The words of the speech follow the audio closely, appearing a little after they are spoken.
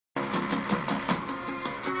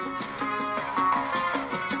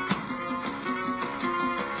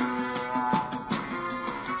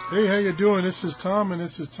Hey, how you doing? This is Tom, and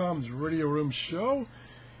this is Tom's Radio Room Show,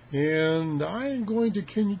 and I am going to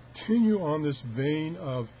continue on this vein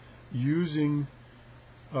of using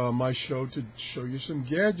my show to show you some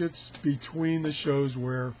gadgets between the shows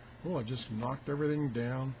where, I just knocked everything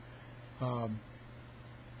down on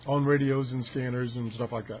radios and scanners and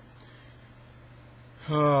stuff like that.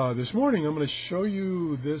 This morning I'm going to show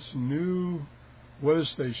you this new weather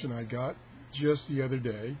station I got just the other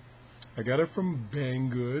day. I got it from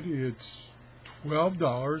Banggood. It's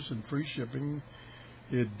 $12 and free shipping.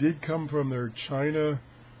 It did come from their China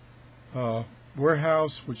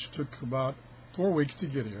warehouse, which took about 4 weeks to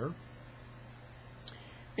get here.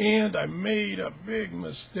 And I made a big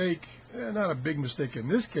mistake, not a big mistake in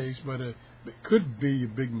this case, but it could be a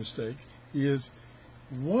big mistake, is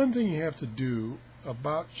one thing you have to do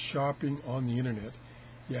about shopping on the internet.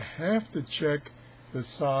 You have to check the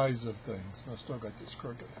size of things. I still got this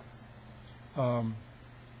crooked.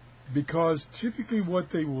 Because typically what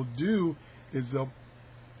they will do is they'll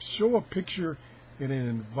show a picture in an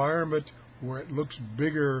environment where it looks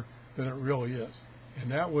bigger than it really is.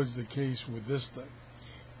 And that was the case with this thing.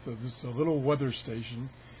 So this is a little weather station.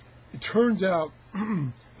 It turns out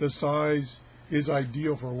the size is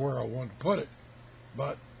ideal for where I want to put it,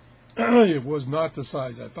 but it was not the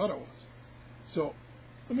size I thought it was. So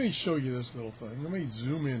let me show you this little thing. Let me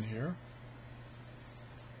zoom in here.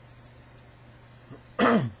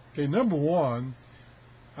 Okay, number one,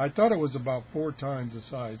 I thought it was about 4 times the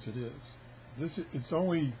size it is. It's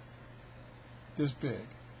only this big.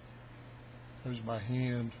 There's my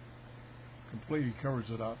hand, completely covers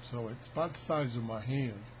it up, so it's about the size of my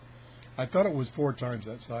hand. I thought it was 4 times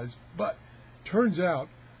that size, but turns out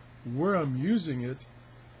where I'm using it,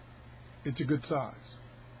 it's a good size.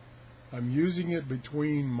 I'm using it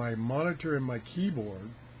between my monitor and my keyboard,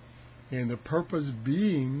 and the purpose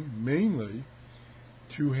being mainly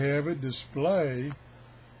to have it display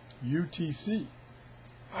UTC.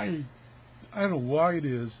 I don't know why it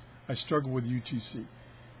is I struggle with UTC.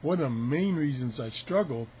 One of the main reasons I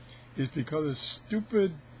struggle is because of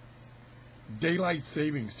stupid daylight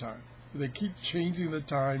savings time. They keep changing the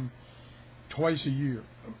time twice a year.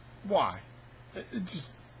 Why? It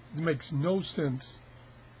just makes no sense.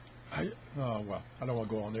 I don't want to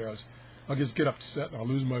go on there. I'll just get upset and I'll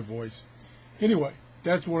lose my voice. Anyway,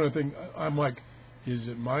 that's one of the things. I'm like, is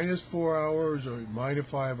it -4 hours or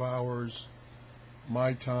 -5 hours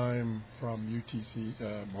my time from UTC?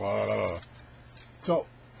 So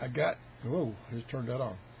I got, I just turned that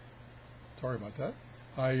on. Sorry about that.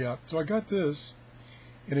 So I got this,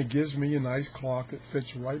 and it gives me a nice clock that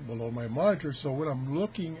fits right below my monitor. So when I'm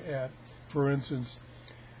looking at, for instance,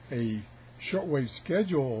 a shortwave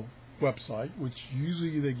schedule website, which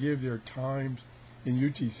usually they give their times in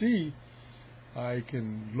UTC, I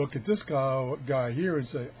can look at this guy here and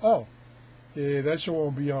say, that show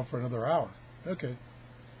won't be on for another hour. Okay.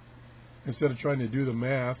 Instead of trying to do the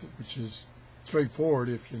math, which is straightforward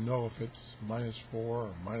if you know if it's -4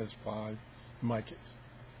 or -5 in my case.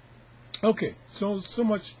 Okay, so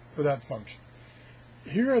much for that function.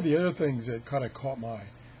 Here are the other things that kind of caught my eye.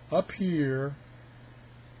 Up here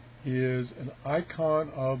is an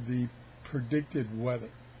icon of the predicted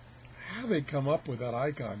weather. How they come up with that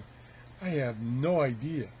icon, I have no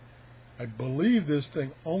idea. I believe this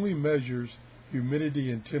thing only measures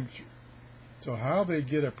humidity and temperature. So how they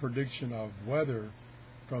get a prediction of weather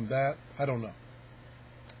from that, I don't know.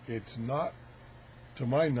 It's not, to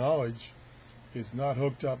my knowledge, it's not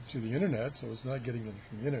hooked up to the internet, so it's not getting it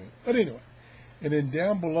from the internet. But anyway, and then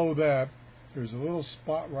down below that, there's a little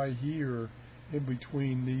spot right here in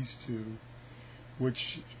between these two,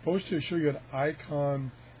 which is supposed to show you an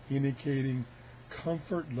icon indicating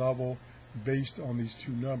comfort level based on these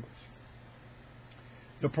two numbers.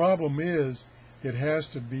 The problem is it has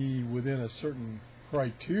to be within a certain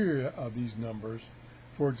criteria of these numbers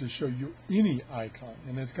for it to show you any icon,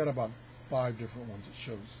 and it's got about 5 different ones it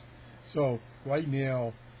shows. So right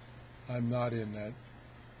now I'm not in that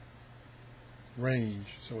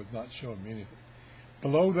range, so it's not showing me anything.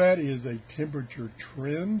 Below that is a temperature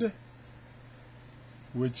trend,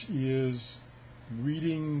 which is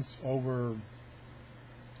readings over,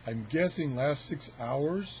 I'm guessing, last 6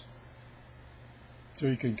 hours. So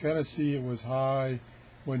you can kind of see it was high,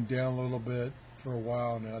 went down a little bit for a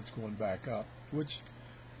while, now it's going back up, which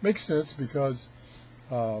makes sense because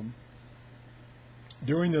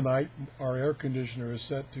during the night our air conditioner is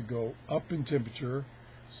set to go up in temperature,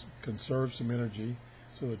 conserve some energy,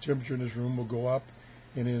 so the temperature in this room will go up,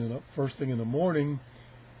 and then the first thing in the morning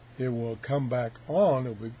it will come back on.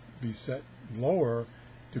 It will be set lower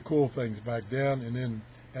to cool things back down, and then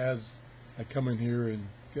as I come in here and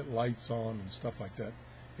get lights on and stuff like that,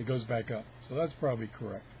 it goes back up. So that's probably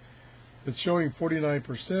correct. It's showing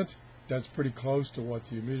 49%. That's pretty close to what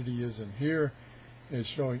the humidity is in here. It's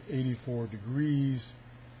showing 84 degrees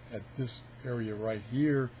at this area right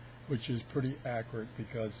here, which is pretty accurate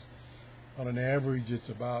because on an average it's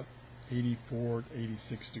about 84 to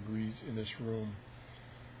 86 degrees in this room.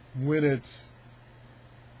 When it's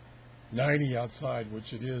 90 outside,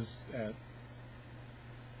 which it is at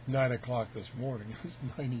 9 o'clock this morning, it's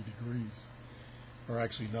 90 degrees, or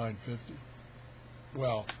actually 950.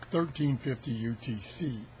 Well, 1350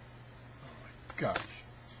 UTC. Oh my gosh.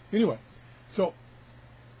 Anyway, so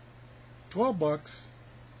 12 bucks,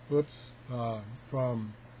 whoops,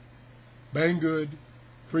 from Banggood,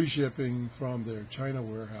 free shipping from their China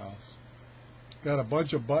warehouse. Got a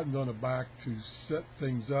bunch of buttons on the back to set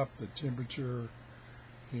things up, the temperature,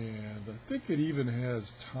 and I think it even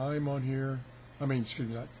has time on here. I mean, excuse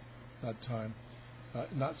me, not time,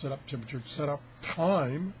 not set up temperature, set up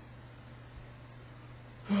time.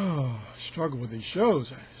 Oh, struggle with these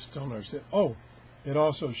shows. I just don't understand. Oh, it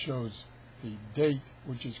also shows the date,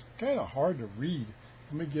 which is kind of hard to read.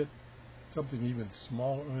 Let me get something even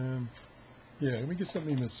smaller. Yeah, let me get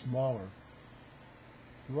something even smaller.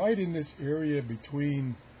 Right in this area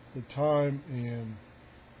between the time and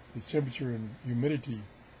the temperature and humidity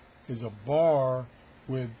is a bar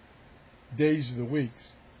with days of the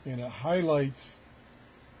weeks, and it highlights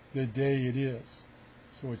the day it is,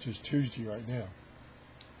 so which is Tuesday right now.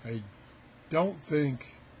 I don't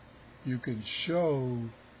think you can show,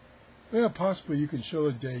 well, possibly you can show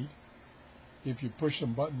the date if you push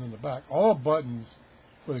some buttons in the back. All buttons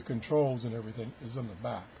for the controls and everything is in the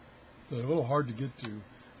back. So they're a little hard to get to,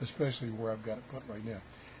 especially where I've got it put right now.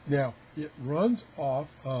 Now, it runs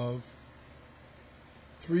off of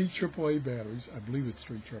 3 AAA batteries. I believe it's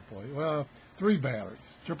 3 AAA. Well, 3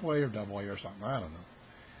 batteries, AAA or AA or something. I don't know.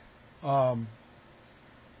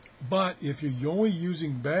 But if you're only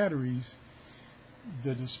using batteries,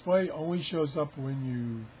 the display only shows up when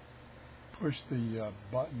you push the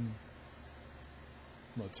button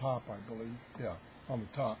on the top, I believe. Yeah, on the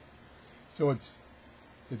top. So it's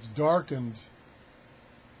darkened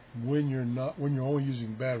when you're only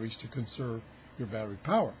using batteries to conserve your battery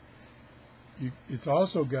power. It's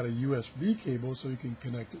also got a USB cable, so you can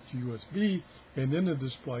connect it to USB, and then the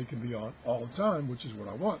display can be on all the time, which is what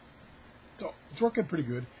I want. So it's working pretty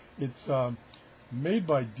good. It's made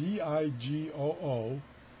by DIGOO.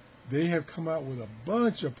 They have come out with a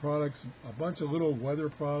bunch of products, a bunch of little weather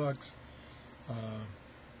products.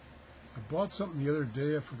 I bought something the other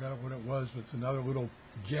day. I forgot what it was, but it's another little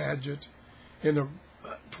gadget. And the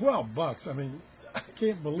 12 bucks. I mean, I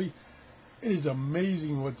can't believe. It is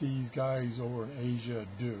amazing what these guys over in Asia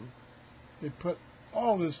do. They put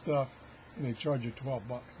all this stuff and they charge you 12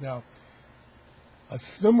 bucks. Now, a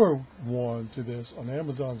similar one to this on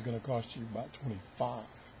Amazon is going to cost you about 25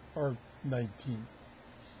 or 19.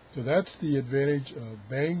 So that's the advantage of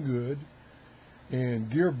Banggood, and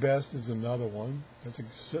Gear Best is another one.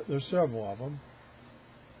 There's several of them.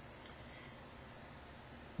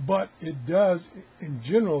 But it does, in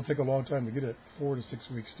general, take a long time to get it, 4 to 6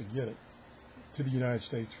 weeks to get it to the United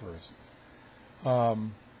States, for instance.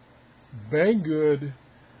 Banggood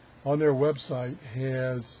on their website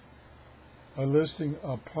has a listing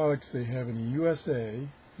of products they have in the USA,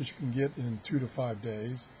 which you can get in 2 to 5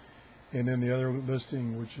 days, and then the other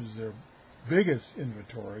listing, which is their biggest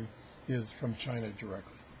inventory, is from China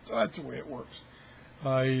directly. So that's the way it works.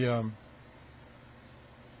 I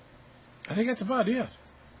think that's about it.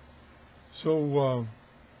 So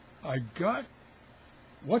I got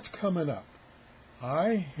what's coming up.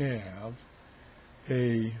 I have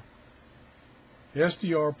a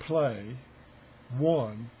SDR Play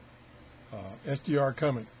 1 SDR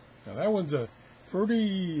coming. Now that one's a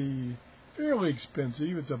fairly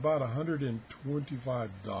expensive. It's about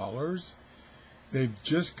 $125. They've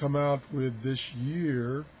just come out with this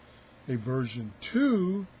year a version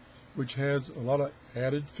 2, which has a lot of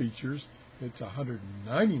added features. It's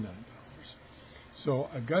 $199. So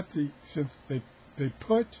I've got since they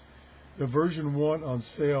put the version 1 on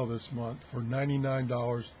sale this month for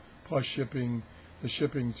 $99 plus shipping. The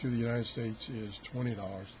shipping to the United States is $20.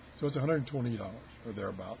 So it's $120 or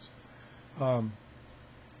thereabouts.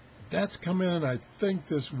 That's coming in, I think,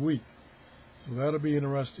 this week. So that'll be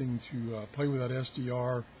interesting to play with that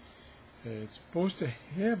SDR. It's supposed to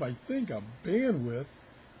have, I think, a bandwidth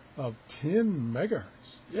of 10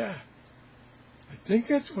 megahertz. Yeah, I think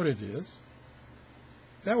that's what it is.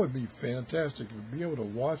 That would be fantastic to be able to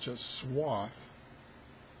watch a swath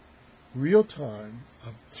real time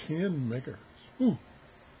of 10 megahertz. Ooh,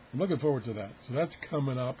 I'm looking forward to that. So that's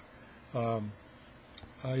coming up.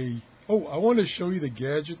 Oh, I want to show you the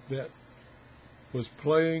gadget that was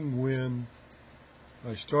playing when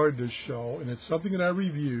I started this show, and it's something that I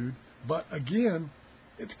reviewed, but again,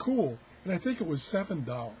 it's cool, and I think it was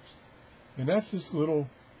 $7. And that's this little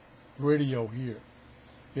radio here.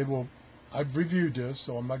 I've reviewed this,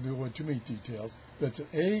 so I'm not going to go into too many details, but it's an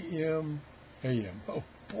AM, oh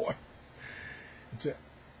boy, it's a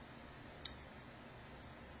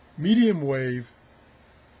medium wave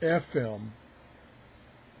FM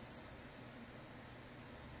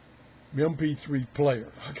MP3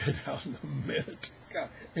 player. I'll get out in a minute. God.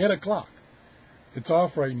 And a clock. It's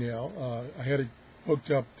off right now. I had it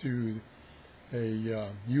hooked up to a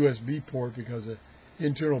USB port because the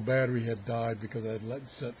internal battery had died because I had let it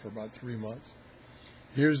sit for about 3 months.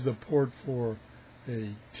 Here's the port for a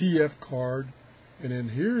TF card, and then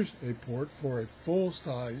here's a port for a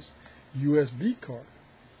full-size USB card.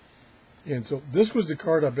 And so this was the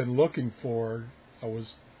card I've been looking for. I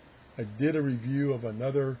did a review of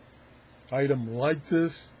another item like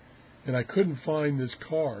this, and I couldn't find this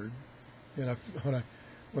card. And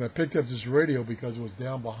when I picked up this radio, because it was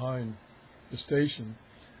down behind the station,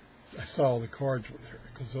 I saw all the cards were there.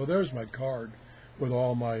 So there's my card with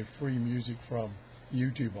all my free music from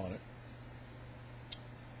YouTube on it.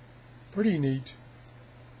 Pretty neat.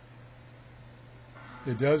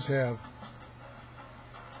 It does have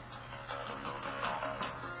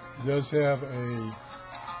a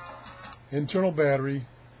internal battery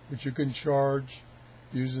which you can charge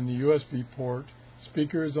using the USB port.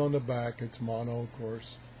 Speaker is on the back. It's mono, of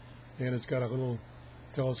course, and it's got a little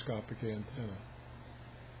telescopic antenna.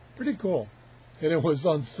 Pretty cool. And it was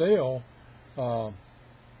on sale. I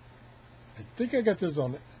think I got this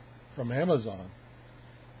from Amazon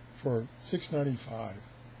for $6.95,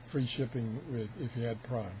 free shipping if you had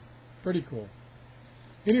Prime. Pretty cool.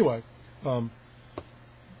 Anyway, a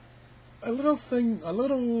little thing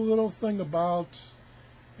about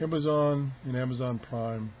Amazon and Amazon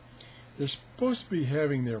Prime. They're supposed to be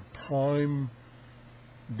having their Prime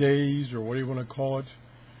days, or what do you want to call it,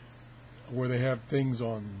 where they have things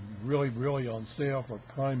on really on sale for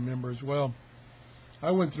Prime members. Well, I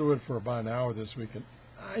went through it for about an hour this week, and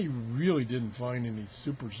I really didn't find any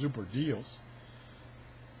super deals.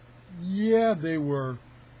 Yeah, they were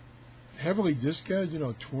heavily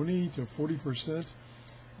discounted, 20 to 40%,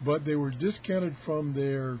 but they were discounted from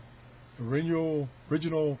their original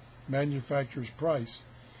manufacturer's price,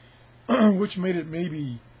 which made it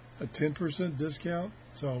maybe a 10% discount.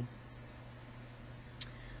 So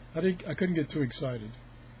I couldn't get too excited.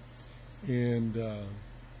 And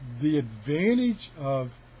the advantage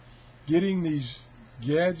of getting these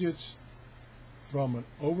gadgets from an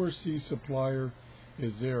overseas supplier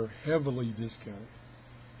is they're heavily discounted.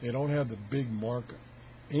 They don't have the big markup.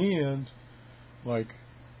 And like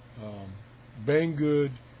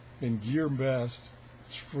Banggood and Gear Best,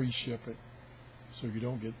 it's free shipping, so you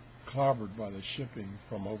don't get clobbered by the shipping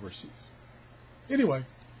from overseas. Anyway,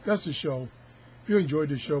 that's the show. If you enjoyed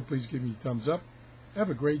the show, please give me a thumbs up.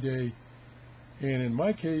 Have a great day. And in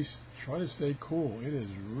my case, try to stay cool. It is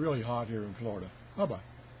really hot here in Florida. Bye-bye.